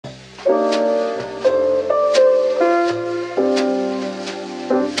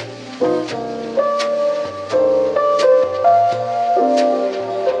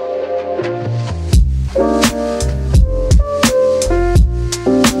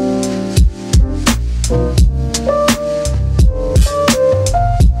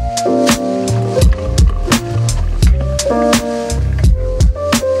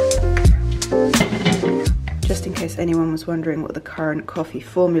Anyone was wondering what the current coffee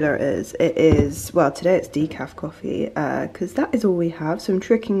formula is, it is, well, today it's decaf coffee because that is all we have, so I'm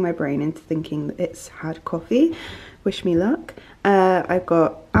tricking my brain into thinking that it's had coffee. Wish me luck. I've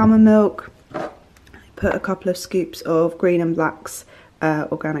got almond milk. I put a couple of scoops of green and black's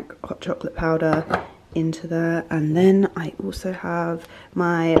organic hot chocolate powder into there, and then I also have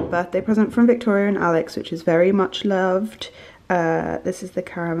my birthday present from Victoria and Alex, which is very much loved. This is the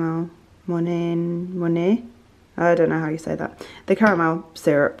caramel Monet. I don't know how you say that. The caramel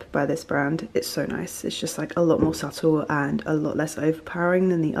syrup by this brand. It's so nice. It's just like a lot more subtle and a lot less overpowering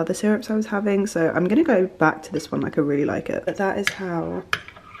than the other syrups I was having. So I'm gonna go back to this one, like I really like it. But that is how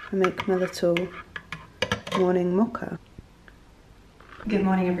I make my little morning mocha. Good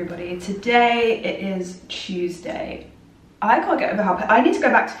morning, everybody. Today it is Tuesday. I can't get over how I need to go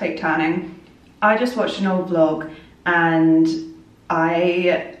back to fake tanning. I just watched an old vlog and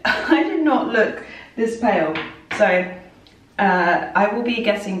I did not look this pale. So I will be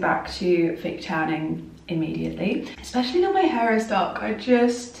getting back to fake tanning immediately, especially now my hair is dark. I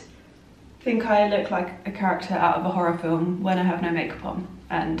just think I look like a character out of a horror film when I have no makeup on,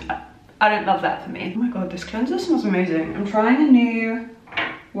 and I don't love that for me. Oh my god, this cleanser smells amazing. I'm trying a new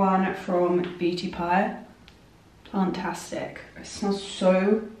one from Beauty Pie. Plantastic. It smells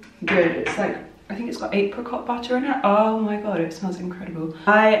so good. It's like, I think it's got apricot butter in it. Oh my god, it smells incredible.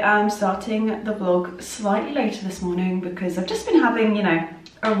 I am starting the vlog slightly later this morning because I've just been having, you know,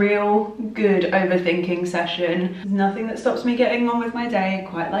 a real good overthinking session. There's nothing that stops me getting on with my day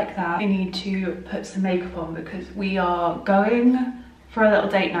quite like that. I need to put some makeup on because we are going for a little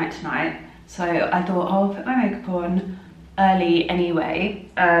date night tonight. So I thought I'll put my makeup on early anyway,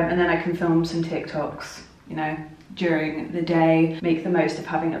 and then I can film some TikToks, you know, during the day, make the most of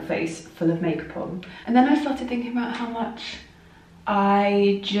having a face full of makeup on. And then I started thinking about how much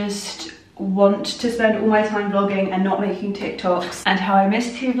I just want to spend all my time vlogging and not making TikToks, and how I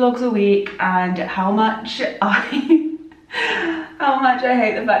miss 2 vlogs a week, and how much I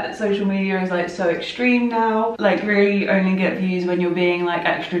hate the fact that social media is like so extreme now. Like, really only get views when you're being like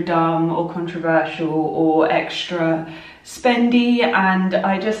extra dumb or controversial or extra spendy, and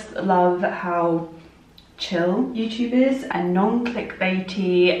I just love how chill YouTube is and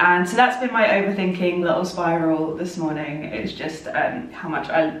non-clickbaity. And so that's been my overthinking little spiral this morning. It's just how much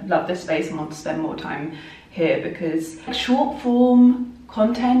I love this space and want to spend more time here, because short form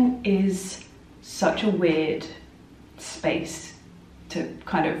content is such a weird space to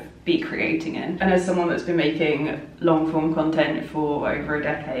kind of be creating in. And as someone that's been making long form content for over a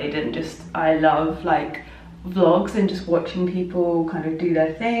decade, and just I love like vlogs and just watching people kind of do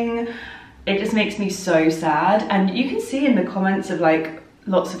their thing, it just makes me so sad. And you can see in the comments of like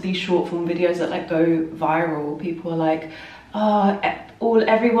lots of these short form videos that like go viral, people are like, oh, all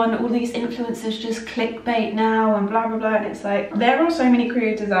these influencers just clickbait now and blah blah blah. And it's like, there are so many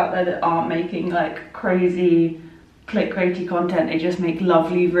creators out there that aren't making like crazy clickbaity content. They just make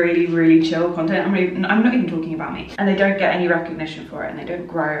lovely, really chill content. I'm not even talking about me. And they don't get any recognition for it, and they don't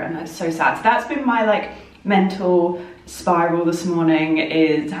grow, and that's so sad. So that's been my like mental spiral this morning,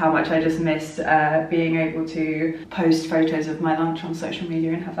 is how much I just miss being able to post photos of my lunch on social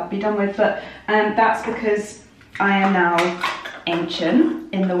media and have that be done with. But that's because I am now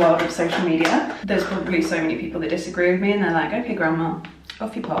ancient in the world of social media. There's probably so many people that disagree with me, and they're like, okay grandma,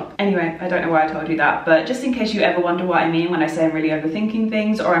 off you pop. Anyway, I don't know why I told you that, but just in case you ever wonder what I mean when I say I'm really overthinking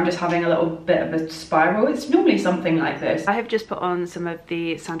things, or I'm just having a little bit of a spiral, it's normally something like this. I have just put on some of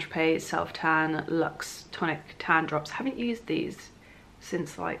the Saint-Tropez Self Tan Luxe Tonic Tan Drops. I haven't used these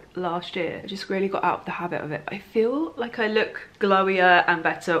since like last year. I just really got out of the habit of it. I feel like I look glowier and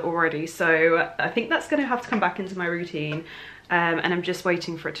better already, so I think that's gonna have to come back into my routine. And I'm just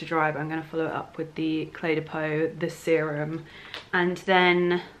waiting for it to dry, but I'm going to follow it up with the Clé de Peau, the serum, and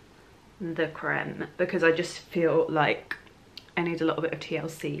then the creme, because I just feel like I need a little bit of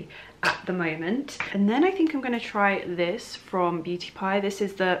TLC at the moment. And then I think I'm going to try this from Beauty Pie. This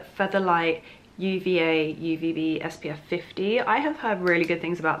is the Featherlight UVA UVB SPF 50. I have heard really good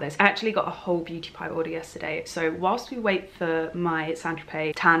things about this. I actually got a whole Beauty Pie order yesterday, so whilst we wait for my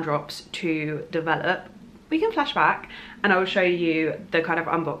Saint-Tropez tan drops to develop, we can flash back and I will show you the kind of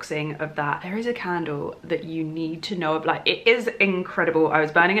unboxing of that. There is a candle that you need to know of, like, it is incredible. I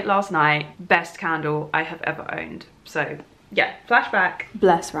was burning it last night. Best candle I have ever owned. So yeah, flashback.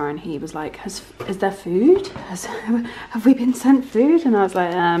 Bless Ryan, he was like, is there food? Have we been sent food? And I was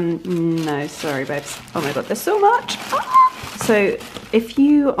like, no, sorry babes. Oh my god, there's so much. Ah! So if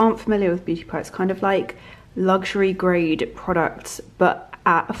you aren't familiar with Beauty Pie, it's kind of like luxury grade products, but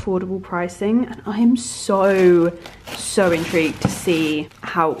at affordable pricing, and I am so intrigued to see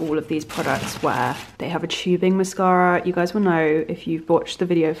how all of these products wear. They have a tubing mascara. You guys will know if you've watched the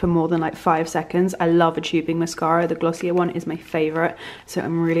video for more than like 5 seconds. I love a tubing mascara. The glossier one is my favorite, so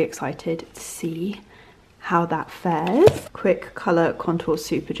I'm really excited to see how that fares. Quick color contour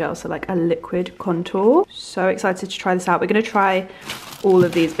super gel, so like a liquid contour. So excited to try this out. We're gonna try all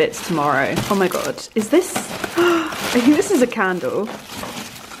of these bits tomorrow. Oh my god, is this I think this is a candle.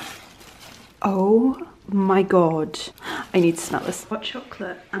 Oh my god, I need to smell this. Hot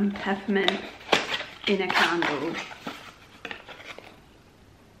chocolate and peppermint in a candle.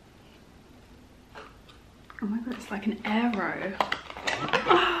 Oh my god, it's like an arrow.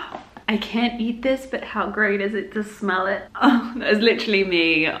 I can't eat this, but how great is it to smell it? Oh, that is literally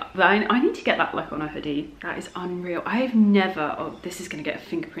me. I need to get that like on a hoodie. That is unreal. I have never, oh, this is gonna get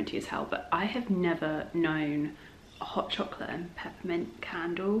fingerprinty as hell, but I have never known a hot chocolate and peppermint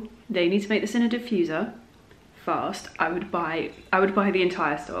candle. They need to make this in a diffuser fast. I would buy the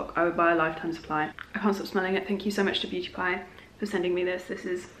entire stock. I would buy a lifetime supply. I can't stop smelling it. Thank you so much to Beauty Pie for sending me this. This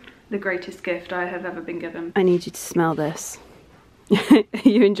is the greatest gift I have ever been given. I need you to smell this. Are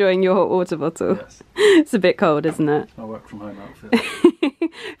you enjoying your hot water bottle? Yes. It's a bit cold, isn't it? My work from home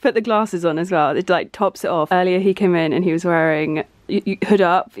outfit. Put the glasses on as well. It like tops it off. Earlier he came in and he was wearing hood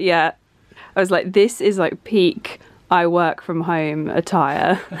up. Yeah. I was like, this is like peak I work from home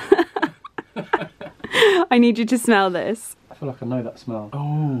attire. I need you to smell this. I feel like I know that smell.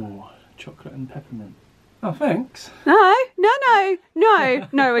 Oh, chocolate and peppermint. Oh, thanks. No,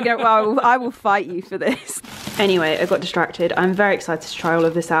 we're going. Well, I will fight you for this. Anyway, I got distracted. I'm very excited to try all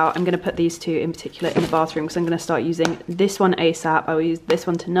of this out. I'm going to put these two in particular in the bathroom because I'm going to start using this one ASAP. I will use this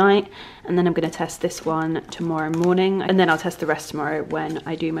one tonight, and then I'm going to test this one tomorrow morning, and then I'll test the rest tomorrow when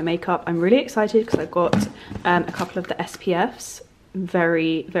I do my makeup. I'm really excited because I've got a couple of the SPFs.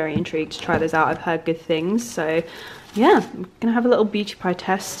 Very intrigued to try those out. I've heard good things, so yeah, I'm going to have a little Beauty Pie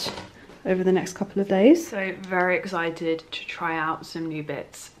test over the next couple of days. So very excited to try out some new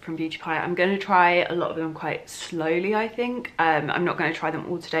bits from Beauty Pie. I'm going to try a lot of them quite slowly, I think. I'm not going to try them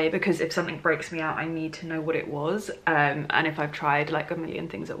all today because if something breaks me out, I need to know what it was. And if I've tried like a million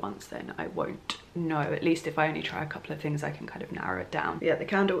things at once, then I won't know. At least if I only try a couple of things, I can kind of narrow it down. Yeah, the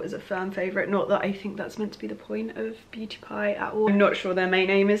candle is a firm favourite. Not that I think that's meant to be the point of Beauty Pie at all. I'm not sure their main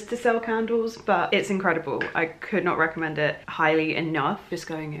aim is to sell candles, but it's incredible. I could not recommend it highly enough. Just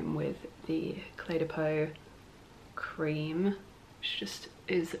going in with the Clé de Peau cream, which just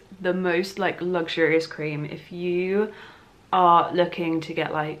is the most like luxurious cream. If you are looking to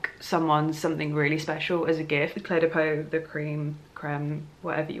get like someone something really special as a gift, the Clé de Peau, the creme,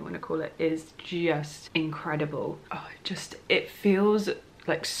 whatever you want to call it, is just incredible. Oh, it feels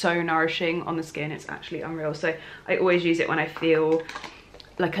like so nourishing on the skin. It's actually unreal. So I always use it when I feel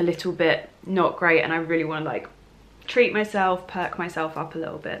like a little bit not great and I really want to like treat myself, perk myself up a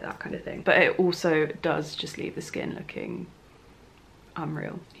little bit, that kind of thing. But it also does just leave the skin looking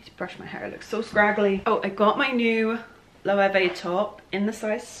unreal. I need to brush my hair, it looks so scraggly. Oh, I got my new Loewe top in the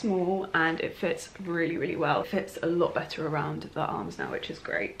size small and it fits really well. It fits a lot better around the arms now, which is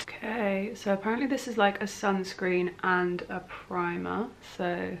great. Okay, so apparently this is like a sunscreen and a primer.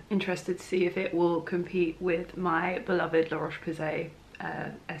 So interested to see if it will compete with my beloved La Roche-Posay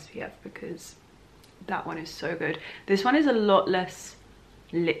SPF because that one is so good. This one is a lot less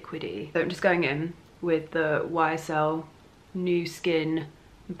liquidy. So I'm just going in with the YSL New Skin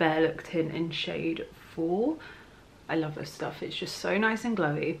Bare Look Tint in shade 4. I love this stuff. It's just so nice and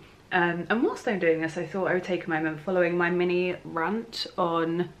glowy. And whilst I'm doing this, I thought I would take a moment following my mini rant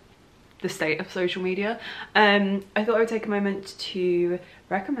on the state of social media. I thought I would take a moment to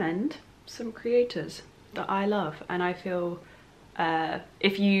recommend some creators that I love. And I feel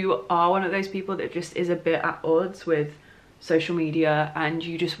if you are one of those people that just is a bit at odds with social media and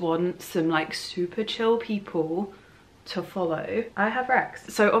you just want some like super chill people to follow, I have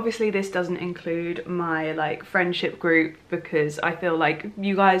Rex. So obviously this doesn't include my like friendship group, because I feel like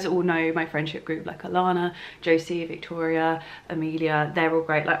you guys all know my friendship group, like Alana, Josie, Victoria, Amelia. They're all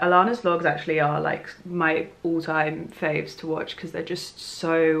great. Like Alana's vlogs actually are like my all-time faves to watch because they're just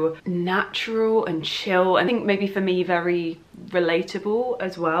so natural and chill. I think maybe for me very relatable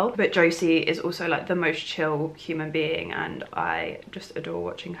as well. But Josie is also like the most chill human being, and I just adore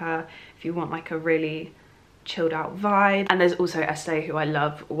watching her if you want like a really chilled out vibe. And there's also Estee, who I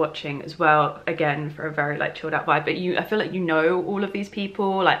love watching as well, again for a very like chilled out vibe. But I feel like you know all of these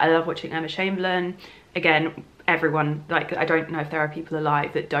people. Like I love watching Emma Chamberlain. Again, everyone, like I don't know if there are people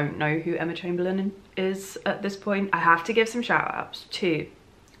alive that don't know who Emma Chamberlain is at this point. I have to give some shout outs to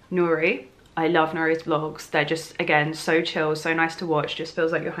Nuri. I love Nuri's vlogs. They're just, again, so chill, so nice to watch. Just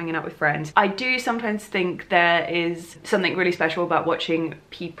feels like you're hanging out with friends. I do sometimes think there is something really special about watching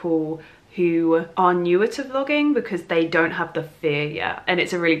people who are newer to vlogging because they don't have the fear yet. And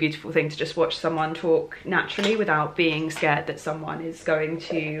it's a really beautiful thing to just watch someone talk naturally without being scared that someone is going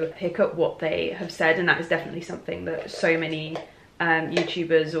to pick up what they have said. And that is definitely something that so many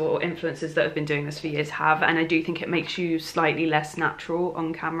YouTubers or influencers that have been doing this for years have, and I do think it makes you slightly less natural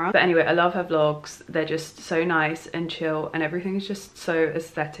on camera. But anyway, I love her vlogs. They're just so nice and chill, and everything's just so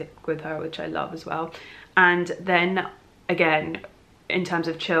aesthetic with her, which I love as well. And then again, in terms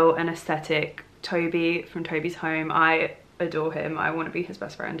of chill and aesthetic, Toby from Toby's Home, I adore him. I want to be his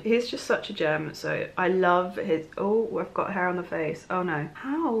best friend. He's just such a gem. So I love his, oh, I've got hair on the face. Oh no,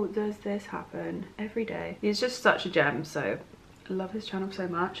 how does this happen every day? He's just such a gem. So I love his channel so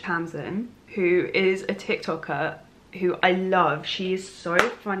much. Tamsin, who is a TikToker who I love. She is so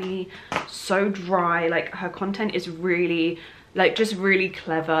funny, so dry. Like her content is really like just really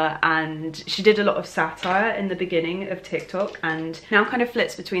clever, and she did a lot of satire in the beginning of TikTok and now kind of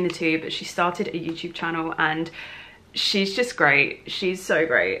flits between the two, but she started a YouTube channel and she's just great. She's so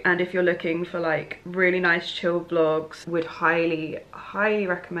great. And if you're looking for like really nice chill vlogs, would highly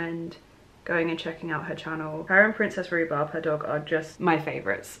recommend going and checking out her channel. Her and Princess Rhubarb, her dog, are just my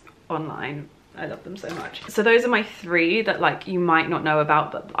favorites online. I love them so much. So those are my three that like you might not know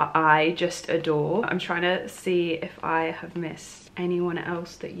about, but I just adore. I'm trying to see if I have missed anyone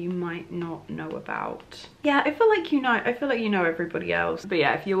else that you might not know about. Yeah, I feel like you know everybody else. But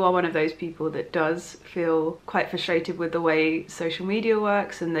yeah, if you are one of those people that does feel quite frustrated with the way social media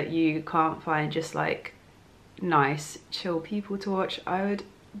works and that you can't find just like nice chill people to watch, I would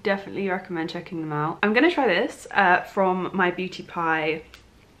definitely recommend checking them out. I'm gonna try this from my Beauty Pie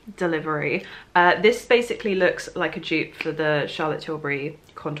delivery. This basically looks like a dupe for the Charlotte Tilbury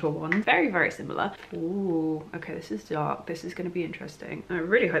contour one. Very similar. Ooh, okay, this is dark. This is going to be interesting. I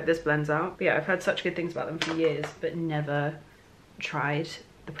really hope this blends out. But yeah, I've heard such good things about them for years, but never tried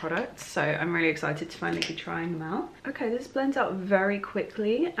the products, so I'm really excited to finally be trying them out. Okay, this blends out very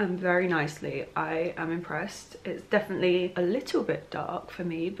quickly and very nicely. I am impressed. It's definitely a little bit dark for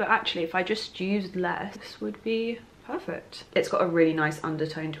me, but actually if I just used less, this would be perfect. It's got a really nice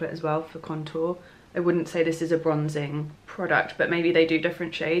undertone to it as well for contour. I wouldn't say this is a bronzing product, but maybe they do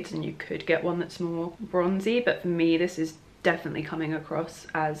different shades and you could get one that's more bronzy, but for me this is definitely coming across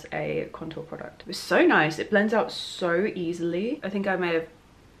as a contour product. It's so nice. It blends out so easily. I think I may have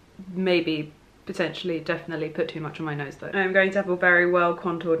definitely put too much on my nose though. I'm going to have a very well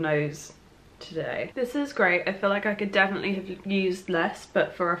contoured nose today. This is great. I feel like I could definitely have used less,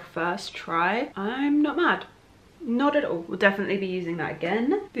 but for a first try, I'm not mad. Not at all. We'll definitely be using that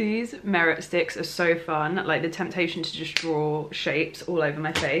again. These Merit sticks are so fun. Like the temptation to just draw shapes all over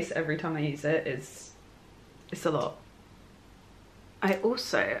my face every time I use it is, it's a lot. I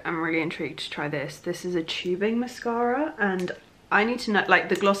also am really intrigued to try this. This is a tubing mascara, and I need to know, like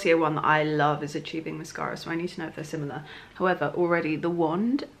the Glossier one that I love is a tubing mascara, so I need to know if they're similar. However, already the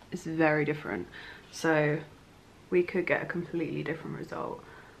wand is very different, so we could get a completely different result.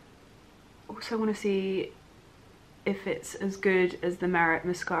 Also want to see if it's as good as the Merit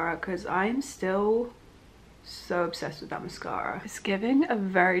mascara, because I'm still so obsessed with that mascara. It's giving a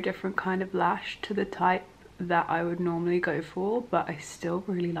very different kind of lash to the type that I would normally go for, but I still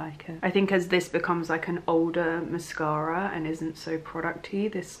really like it. I think as this becomes like an older mascara and isn't so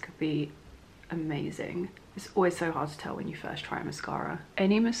producty, this could be amazing. It's always so hard to tell when you first try a mascara.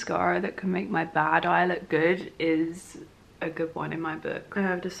 Any mascara that can make my bad eye look good is a good one in my book. I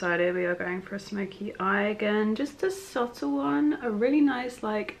have decided we are going for a smoky eye again, just a subtle one, a really nice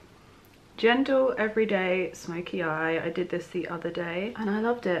like gentle everyday smoky eye. I did this the other day and I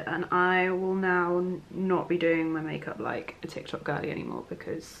loved it, and I will now not be doing my makeup like a TikTok girly anymore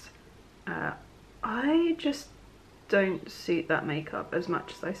because I just don't suit that makeup as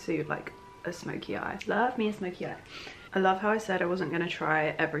much as I suit like a smoky eye. Love me a smoky eye. I love how I said I wasn't going to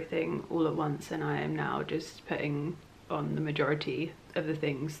try everything all at once, and I am now just putting on the majority of the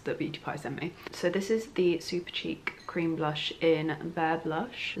things that Beauty Pie sent me. So this is the Super Cheek cream blush in Bare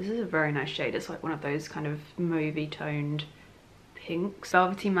Blush. This is a very nice shade. It's like one of those kind of mauvey toned pinks.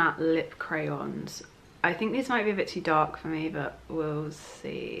 Velvety Matte Lip Crayons. I think these might be a bit too dark for me, but we'll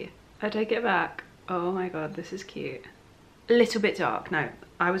see. I take it back. Oh my god, this is cute. A little bit dark, no,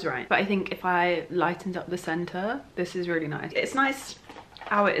 I was right. But I think if I lightened up the center, this is really nice. It's nice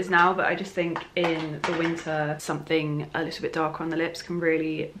how it is now, but I just think in the winter something a little bit darker on the lips can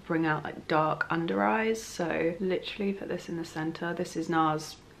really bring out like dark under eyes. So literally put this in the center. This is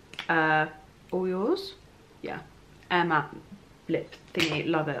NARS All Yours, yeah, Air Matte lip thingy.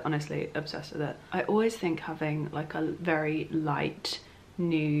 Love it, honestly, obsessed with it. I always think having like a very light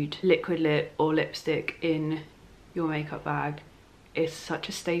nude liquid lip or lipstick in your makeup bag is such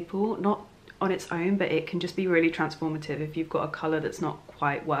a staple, not on its own, but it can just be really transformative if you've got a color that's not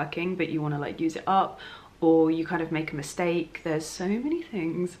quite working but you want to like use it up, or you kind of make a mistake. There's so many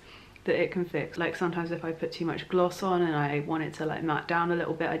things that it can fix. Like sometimes if I put too much gloss on and I want it to like matte down a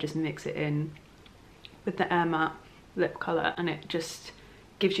little bit, I just mix it in with the Air Matte lip color and it just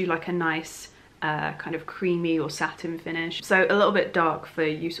gives you like a nice kind of creamy or satin finish. So a little bit dark for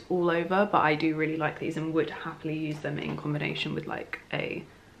use all over, but I do really like these and would happily use them in combination with like a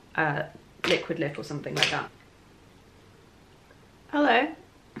liquid lip or something like that. Hello.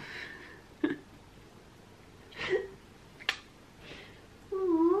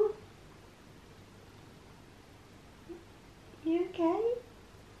 Aww. You okay?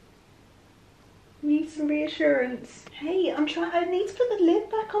 Need some reassurance. Hey, I need to put the lid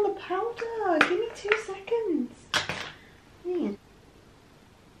back on the powder. Give me 2 seconds. Yeah.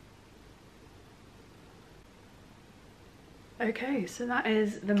 Okay, so that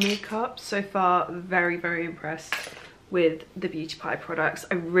is the makeup. So far, very, very impressed with the Beauty Pie products.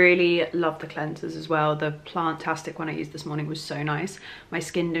 I really love the cleansers as well. The Plantastic one I used this morning was so nice. My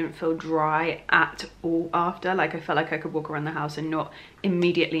skin didn't feel dry at all after. Like I felt like I could walk around the house and not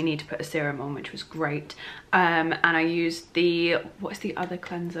immediately need to put a serum on, which was great. And I used the, what's the other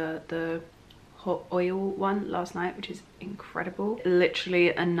cleanser? The hot oil one last night, which is incredible. It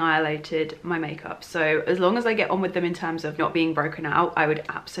literally annihilated my makeup. So as long as I get on with them in terms of not being broken out, I would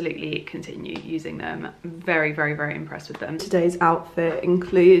absolutely continue using them. Very, very, very impressed with them. Today's outfit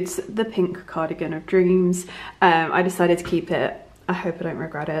includes the pink cardigan of dreams. I decided to keep it. I hope I don't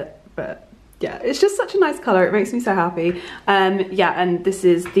regret it, but yeah, it's just such a nice color. It makes me so happy. Yeah, and this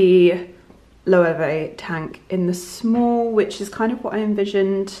is the Loewe tank in the small, which is kind of what I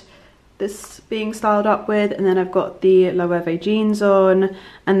envisioned this being styled up with. And then I've got the Loewe jeans on,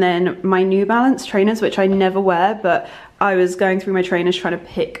 and then my New Balance trainers, which I never wear, but I was going through my trainers trying to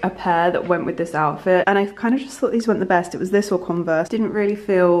pick a pair that went with this outfit, and I kind of just thought these weren't the best. It was this or Converse. Didn't really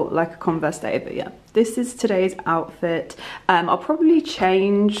feel like a Converse day, but yeah, this is today's outfit. I'll probably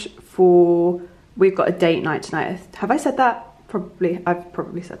change for, we've got a date night tonight. Have I said that? Probably, I've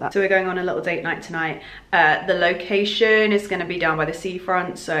probably said that. So we're going on a little date night tonight. The location is gonna be down by the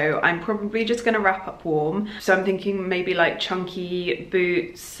seafront, so I'm probably just gonna wrap up warm. So I'm thinking maybe like chunky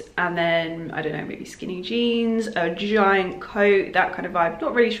boots, and then, I don't know, maybe skinny jeans, a giant coat, that kind of vibe.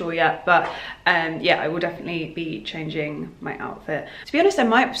 Not really sure yet, but yeah, I will definitely be changing my outfit. To be honest, I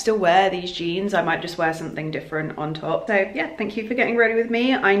might still wear these jeans. I might just wear something different on top. So yeah, thank you for getting ready with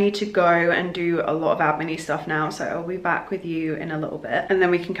me. I need to go and do a lot of admin-y stuff now, so I'll be back with you in a little bit, and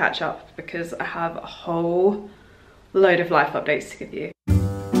then we can catch up because I have a whole load of life updates to give you.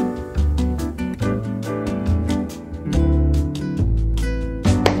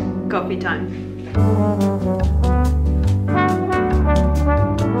 Coffee time.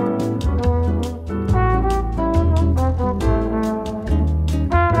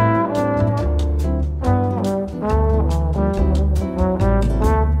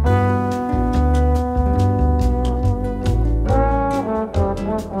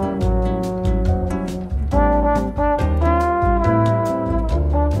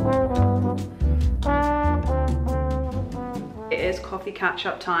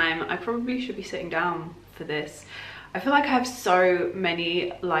 Catch-up time. I probably should be sitting down for this. I feel like I have so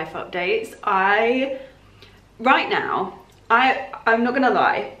many life updates. Right now, I'm not gonna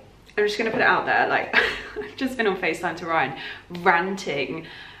lie, I'm just gonna put it out there, like I've just been on FaceTime to Ryan ranting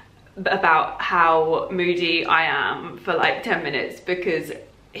about how moody I am for like 10 minutes because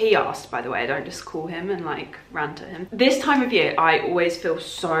he asked, by the way. I don't just call him and like rant at him. This time of year I always feel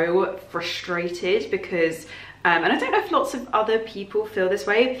so frustrated because And I don't know if lots of other people feel this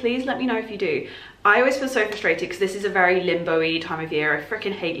way. Please let me know if you do. I always feel so frustrated because this is a very limbo-y time of year. I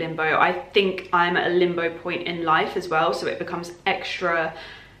freaking hate limbo. I think I'm at a limbo point in life as well, so it becomes extra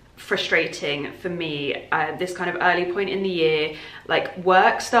frustrating for me this kind of early point in the year. Like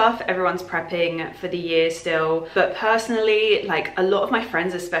work stuff, everyone's prepping for the year still, but personally, like a lot of my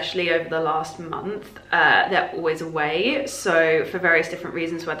friends, especially over the last month, they're always away, so for various different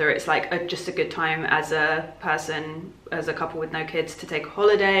reasons, whether it's like just a good time as a person, as a couple with no kids, to take a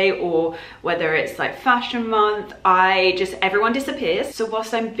holiday, or whether it's like fashion month, everyone disappears. So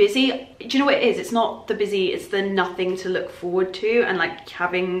whilst I'm busy, do you know what it is? It's not the busy, it's the nothing to look forward to, and like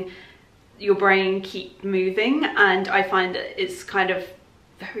having your brain keep moving. And I find that it's kind of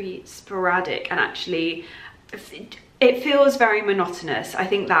very sporadic, and actually it feels very monotonous. I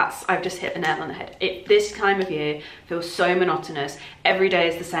think I've just hit the nail on the head. This time of year feels so monotonous. Every day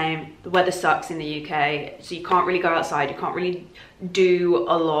is the same. The weather sucks in the UK, so you can't really go outside, you can't really do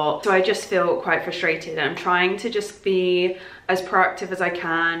a lot. So I just feel quite frustrated, and I'm trying to just be as proactive as I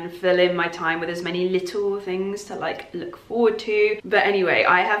can, fill in my time with as many little things to like look forward to. But anyway,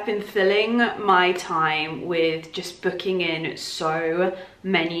 I have been filling my time with just booking in so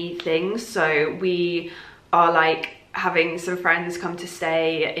many things. So we are like having some friends come to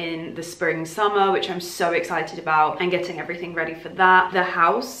stay in the spring summer, which I'm so excited about, and getting everything ready for that. The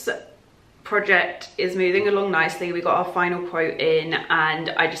house project is moving along nicely. We got our final quote in,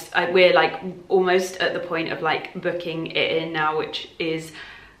 and we're like almost at the point of like booking it in now, which is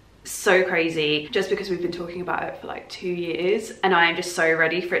so crazy, just because we've been talking about it for like 2 years, and I am just so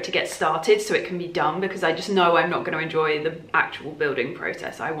ready for it to get started so it can be done, because I just know I'm not going to enjoy the actual building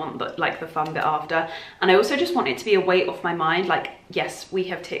process. I want the fun bit after, and I also just want it to be a weight off my mind, like yes, we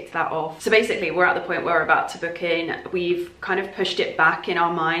have ticked that off. So basically we're at the point where we're about to book in. We've kind of pushed it back in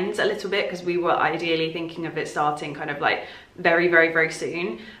our minds a little bit, because we were ideally thinking of it starting kind of like very, very, very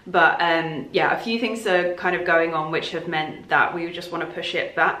soon. But yeah, a few things are kind of going on which have meant that we just want to push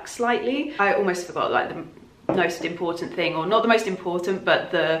it back slightly. I almost forgot like the most important thing, or not the most important,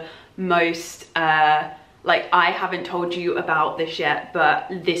 but the most like, I haven't told you about this yet, but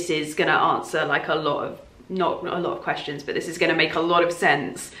this is gonna answer like a lot of, not a lot of questions, but this is gonna make a lot of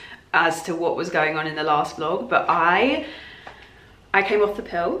sense as to what was going on in the last vlog. But I came off the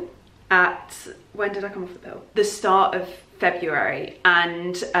pill when did I come off the pill? The start of February,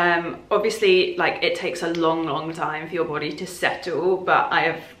 and obviously like it takes a long time for your body to settle, but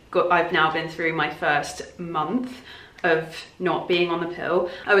I've now been through my first month of not being on the pill.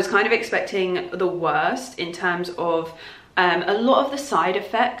 I was kind of expecting the worst in terms of a lot of the side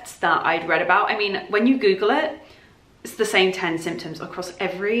effects that I'd read about. I mean, when you Google it, it's the same 10 symptoms across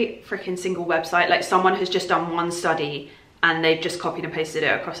every freaking single website. Like someone has just done one study and they've just copied and pasted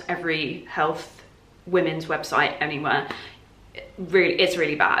it across every health women's website anywhere. Really, it's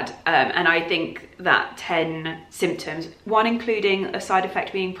really bad. And I think that 10 symptoms, one including a side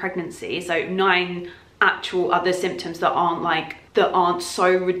effect being pregnancy, so 9 actual other symptoms that aren't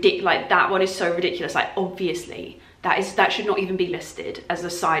so ridiculous. Like that one is so ridiculous. Like obviously that should not even be listed as a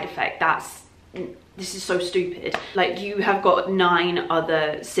side effect. This is so stupid. Like you have got 9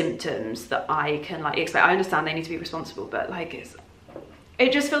 other symptoms that I can like expect. I understand they need to be responsible, but like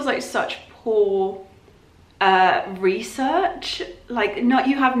it just feels like such poor research. Like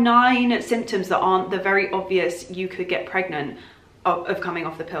you have 9 symptoms that aren't the very obvious you could get pregnant of coming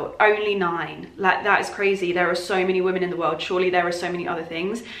off the pill. Only 9. Like that is crazy. There are so many women in the world. Surely there are so many other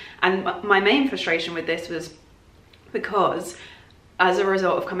things. And my main frustration with this was because as a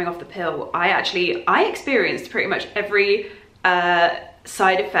result of coming off the pill, I experienced pretty much every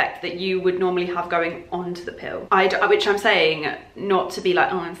side effect that you would normally have going onto the pill. Which I'm saying not to be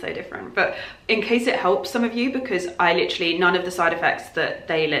like, oh, I'm so different, but in case it helps some of you, because I literally, none of the side effects that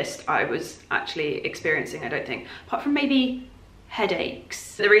they list I was actually experiencing, I don't think, apart from maybe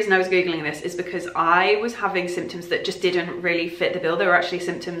headaches. The reason I was Googling this is because I was having symptoms that just didn't really fit the bill. There were actually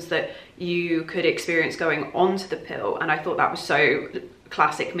symptoms that you could experience going onto the pill, and I thought that was so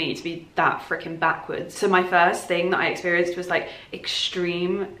classic me to be that freaking backwards. So my first thing that I experienced was like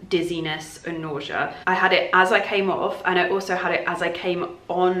extreme dizziness and nausea. I had it as I came off, and I also had it as I came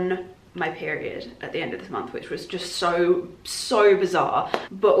on my period at the end of this month, which was just so bizarre.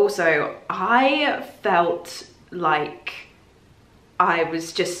 But also I felt like I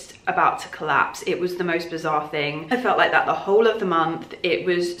was just about to collapse. It was the most bizarre thing. I felt like that the whole of the month. It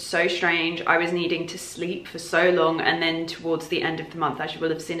was so strange. I was needing to sleep for so long, and then towards the end of the month, as you will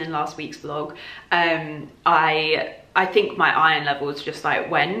have seen in last week's vlog, I think my iron levels just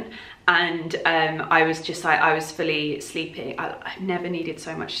like went, and I was just like, I was fully sleeping. I've never needed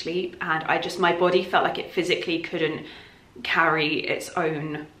so much sleep, and my body felt like it physically couldn't carry its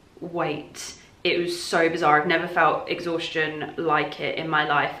own weight. It was so bizarre. I've never felt exhaustion like it in my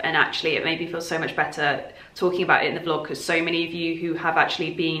life, and actually it made me feel so much better talking about it in the vlog, because so many of you who have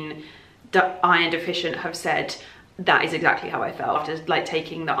actually been iron deficient have said that is exactly how I felt after like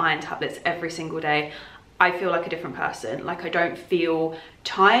taking the iron tablets every single day. I feel like a different person. Like I don't feel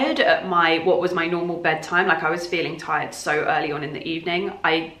tired at what was my normal bedtime. Like I was feeling tired so early on in the evening.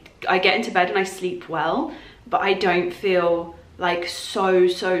 I get into bed and I sleep well, but I don't feel like so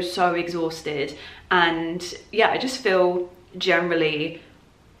exhausted. And yeah, I just feel generally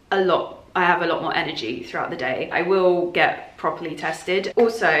I have a lot more energy throughout the day. I will get properly tested.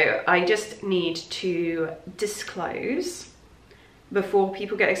 Also, I just need to disclose before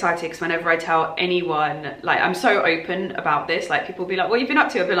people get excited, because whenever I tell anyone, like I'm so open about this, like people will be like, what have you been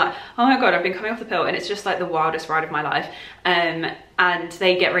up to? I've been like, oh my God, I've been coming off the pill, and it's just like the wildest ride of my life. And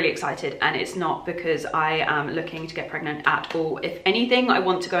they get really excited, and it's not because I am looking to get pregnant at all. If anything, I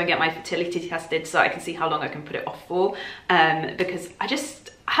want to go and get my fertility tested so I can see how long I can put it off for, because I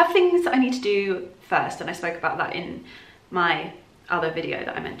just have things that I need to do first, and I spoke about that in my other video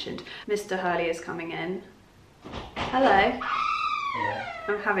that I mentioned. Mr. Hurley is coming in. Hello. Yeah.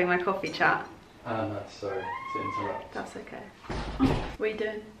 I'm having my coffee chat. Sorry to interrupt. That's okay. Oh, what are you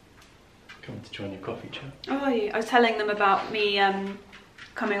doing? Coming to join your coffee chat. Oh, are you? I was telling them about me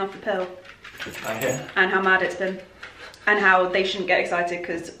coming off the pill. Oh, yeah. And how mad it's been. And how they shouldn't get excited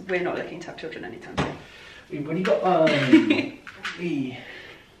because we're not looking to have children anytime soon. What do you got?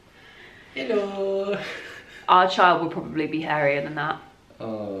 Hello. Our child will probably be hairier than that.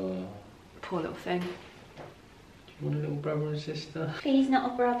 Oh. Poor little thing. Want a little brother and sister? Please,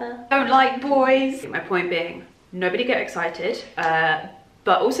 not a brother. Don't like boys. My point being, nobody get excited,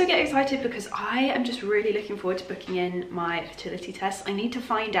 but also get excited because I am just really looking forward to booking in my fertility test. I need to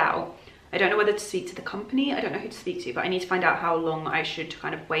find out, I don't know whether to speak to the company, I don't know who to speak to, but I need to find out how long I should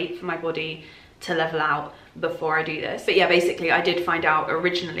kind of wait for my body to level out before I do this. But yeah, basically I did find out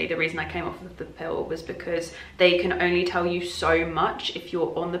originally the reason I came off of the pill was because they can only tell you so much if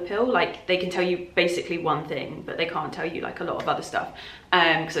you're on the pill. Like they can tell you basically one thing, but they can't tell you like a lot of other stuff,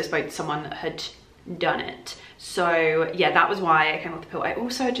 because I spoke to someone that had done it. So yeah, that was why I came off the pill. I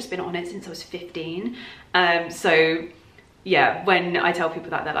also had just been on it since I was 15, so yeah, when I tell people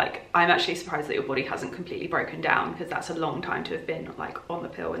that, they're like, I'm actually surprised that your body hasn't completely broken down, because that's a long time to have been like on the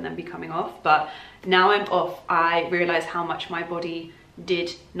pill and then be coming off. But now I'm off, I realize how much my body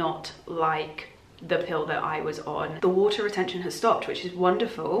did not like the pill that I was on. The water retention has stopped, which is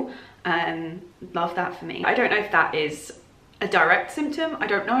wonderful. Love that for me. I don't know if that is a direct symptom, I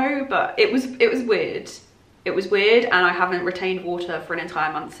don't know, but it was weird. It was weird, and I haven't retained water for an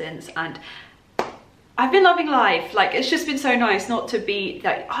entire month since, and I've been loving life. Like it's just been so nice not to be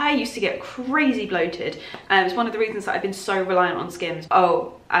like, I used to get crazy bloated, and it's one of the reasons that I've been so reliant on Skims.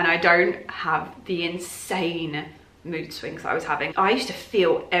 Oh, and I don't have the insane mood swings that I was having. I used to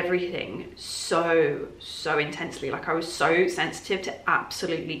feel everything so intensely. Like I was so sensitive to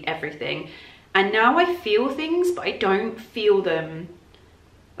absolutely everything, and now I feel things, but I don't feel them.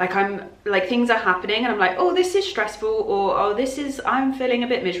 Like I'm like, things are happening and I'm like, oh, this is stressful, or oh, I'm feeling a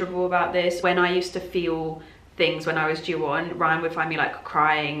bit miserable about this. When I used to feel things when I was due on, Ryan would find me like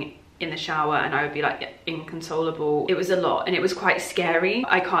crying in the shower and I would be like inconsolable. It was a lot and it was quite scary.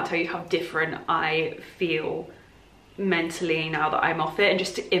 I can't tell you how different I feel mentally now that I'm off it, and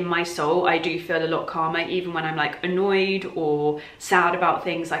just in my soul I do feel a lot calmer. Even when I'm like annoyed or sad about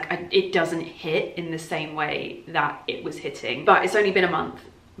things, like it doesn't hit in the same way that it was hitting. But it's only been a month.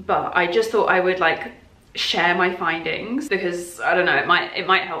 But I just thought I would like share my findings, because I don't know, it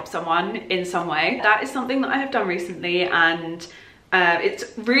might help someone in some way. That is something that I have done recently, and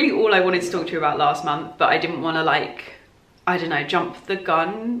it's really all I wanted to talk to you about last month, but I didn't want to like, I don't know, jump the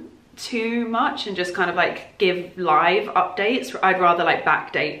gun too much and just kind of like give live updates. I'd rather like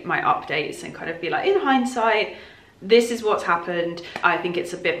backdate my updates and kind of be like, in hindsight, this is what's happened. I think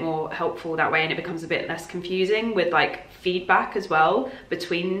it's a bit more helpful that way, and it becomes a bit less confusing with like feedback as well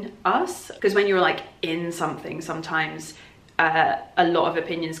between us, because when you're like in something, sometimes a lot of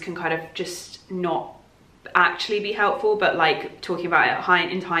opinions can kind of just not actually be helpful, but like talking about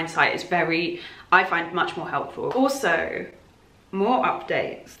it in hindsight is I find much more helpful. Also, more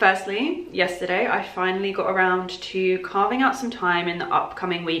updates. Firstly, yesterday I finally got around to carving out some time in the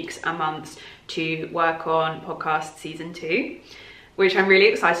upcoming weeks and months to work on podcast season 2, which I'm really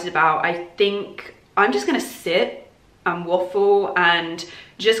excited about. I think I'm just gonna sit and waffle and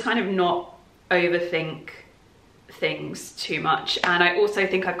just kind of not overthink things too much. And I also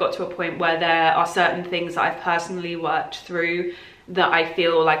think I've got to a point where there are certain things that I've personally worked through that I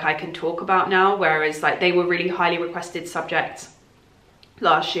feel like I can talk about now, whereas like they were really highly requested subjects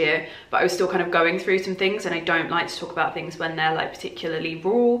last year, but I was still kind of going through some things, and I don't like to talk about things when they're like particularly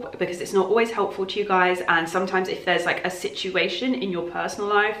raw, because it's not always helpful to you guys. And sometimes if there's like a situation in your personal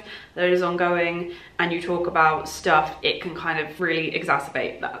life that is ongoing and you talk about stuff, it can kind of really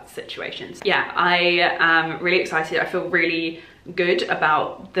exacerbate that situation. So yeah, I am really excited. I feel really good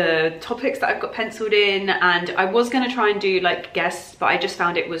about the topics that I've got penciled in, and I was going to try and do like guests, but I just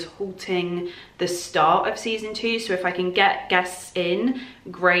found it was halting the start of season 2. So if I can get guests in,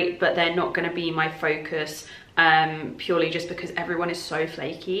 great, but they're not going to be my focus, purely just because everyone is so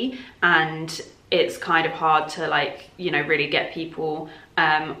flaky and it's kind of hard to like, you know, really get people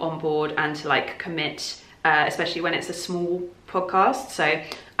on board and to like commit, especially when it's a small podcast. So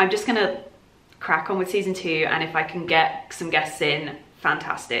I'm just gonna crack on with season 2, and if I can get some guests in,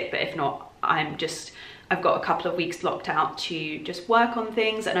 fantastic, but if not, I've got a couple of weeks locked out to just work on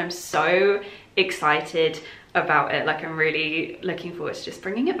things, and I'm so excited about it. Like, I'm really looking forward to just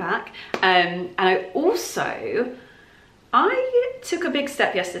bringing it back. And I took a big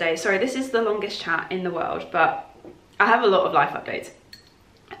step yesterday. Sorry, this is the longest chat in the world, but I have a lot of life updates.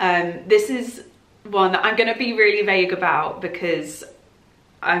 This is one that I'm gonna be really vague about, because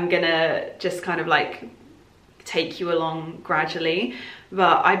I'm gonna just kind of like take you along gradually.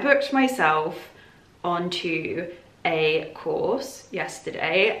 But I booked myself onto a course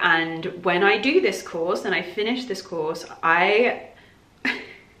yesterday, and when I do this course and I finish this course, I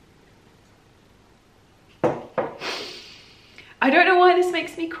don't know why this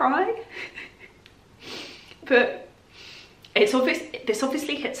makes me cry, but it's obvious, this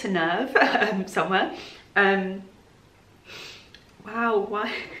obviously hits a nerve somewhere. Wow,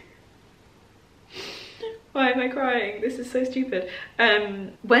 why am I crying? This is so stupid.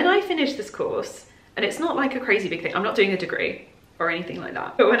 When I finish this course, and it's not like a crazy big thing, I'm not doing a degree or anything like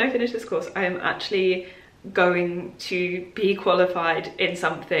that, but when I finish this course, I am actually going to be qualified in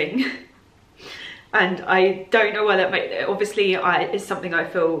something. And I don't know why that might, obviously it's something I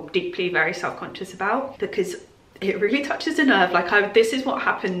feel deeply very self-conscious about, because it really touches a nerve. Like, this is what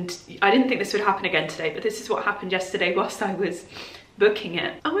happened. I didn't think this would happen again today, but this is what happened yesterday whilst I was booking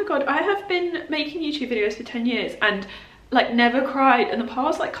it. Oh my god, I have been making YouTube videos for 10 years and like never cried. In the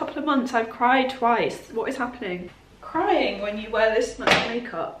past like couple of months I've cried twice. What is happening? Crying when you wear this much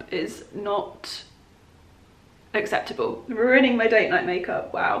makeup is not acceptable. Ruining my date night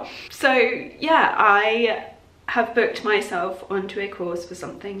makeup, wow. So yeah, I have booked myself onto a course for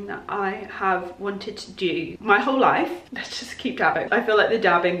something that I have wanted to do my whole life. Let's just keep dabbing. I feel like the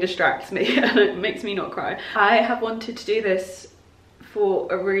dabbing distracts me and it makes me not cry. I have wanted to do this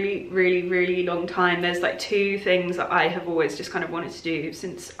for a really long time. There's like 2 things that I have always just kind of wanted to do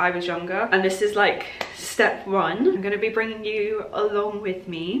since I was younger, and this is like step 1. I'm going to be bringing you along with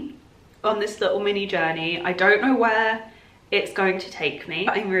me on this little mini journey. I don't know where it's going to take me.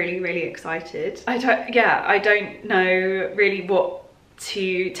 I'm really excited. I don't know really what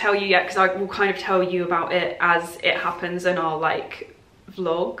to tell you yet, because I will kind of tell you about it as it happens, and I'll like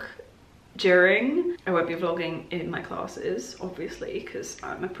vlog during. I won't be vlogging in my classes, obviously, because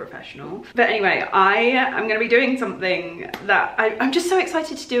I'm a professional. But anyway, I am going to be doing something that I'm just so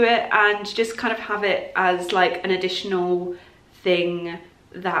excited to do it, and just kind of have it as like an additional thing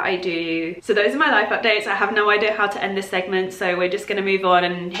that I do. So those are my life updates. I have no idea how to end this segment, so we're just going to move on,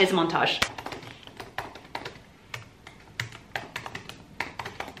 and here's a montage.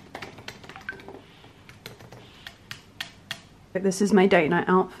 This is my date night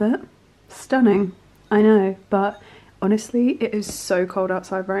outfit. Stunning, I know, but honestly it is so cold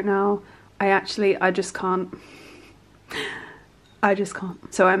outside right now. I just can't.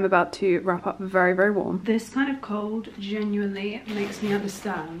 So I'm about to wrap up very warm. This kind of cold genuinely makes me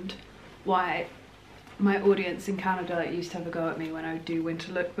understand why my audience in Canada used to have a go at me when I would do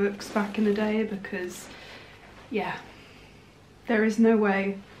winter lookbooks back in the day, because yeah, there is no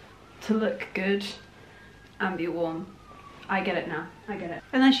way to look good and be warm. I get it now, I get it.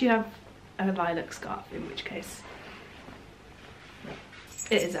 Unless you have a lilac scarf, in which case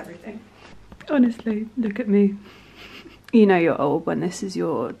it is everything. Honestly, look at me. You know you're old when this is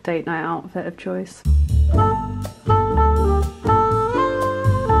your date night outfit of choice.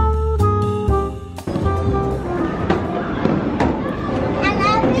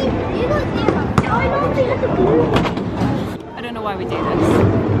 I don't know why we do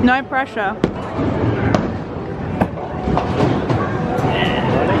this. No pressure.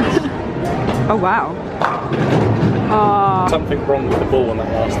 Oh wow. Something wrong with the ball on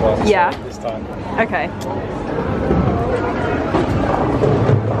that last one. Yeah. This time. Okay.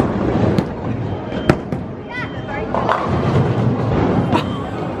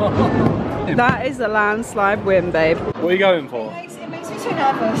 time. That is a landslide win, babe. What are you going for? It makes me too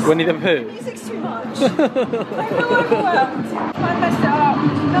nervous. Winnie the Pooh? The music's too much. I feel overwhelmed. I messed it up.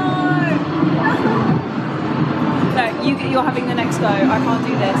 No, you're having the next go. I can't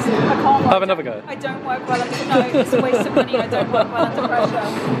do this. I can't work. Have another go. I don't work well under no, it's a waste of money. I don't work well under pressure.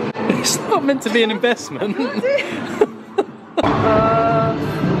 It's not meant to be an investment.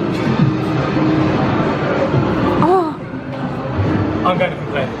 I'm going to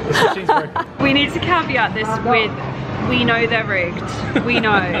complain. This machine's broken. We need to caveat this with, we know they're rigged. We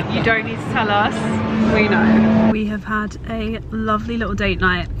know. You don't need to tell us. We know. We have had a lovely little date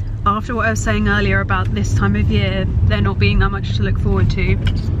night. After what I was saying earlier about this time of year, there not being that much to look forward to,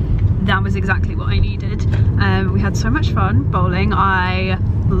 that was exactly what I needed. We had so much fun bowling. I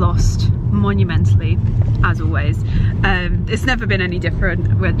lost monumentally, as always. It's never been any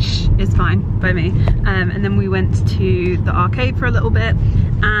different, which is fine by me. And then we went to the arcade for a little bit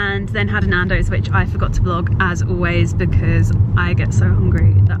and then had a Nando's, which I forgot to vlog as always because I get so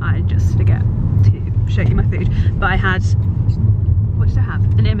hungry that I just forget to show you my food. But I had, what did I have?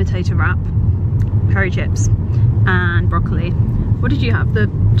 An imitator wrap, curry chips and broccoli. What did you have? The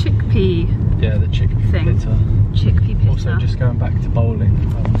chickpea? Yeah, the chickpea thing. pitta. Chickpea pitta. Also, just going back to bowling,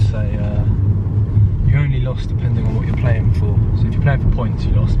 I would say you only lost depending on what you're playing for. So if you're playing for points,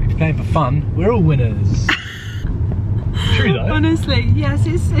 you lost. But if you're playing for fun, we're all winners. True though. Honestly, yes,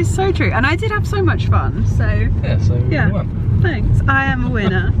 it's so true. And I did have so much fun, so... Yeah, so yeah, you won. Thanks. I am a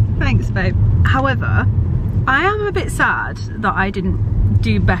winner. Thanks, babe. However, I am a bit sad that I didn't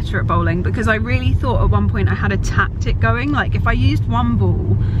do better at bowling because I really thought at one point I had a tactic going. Like if I used one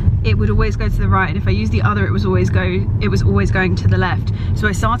ball, it would always go to the right, and if I used the other, it was always going to the left. So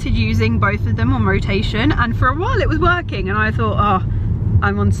I started using both of them on rotation, and for a while it was working, and I thought, oh,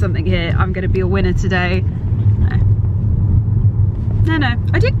 I'm on something here. I'm going to be a winner today. No.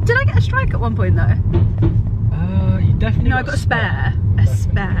 I did I get a strike at one point though? You definitely. No, I got a spare. A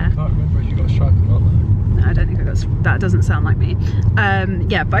spare. I can't remember if you got a strike or not though. No, I don't think I got. That doesn't sound like me.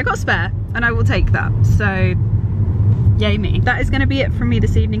 Yeah, but I got a spare, and I will take that. So. Yay me. That is going to be it from me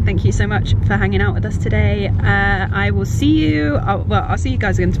this evening. Thank you so much for hanging out with us today. I will see you, well, I'll see you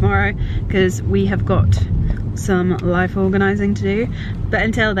guys again tomorrow because we have got some life organising to do. But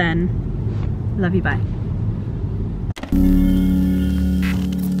until then, love you, bye.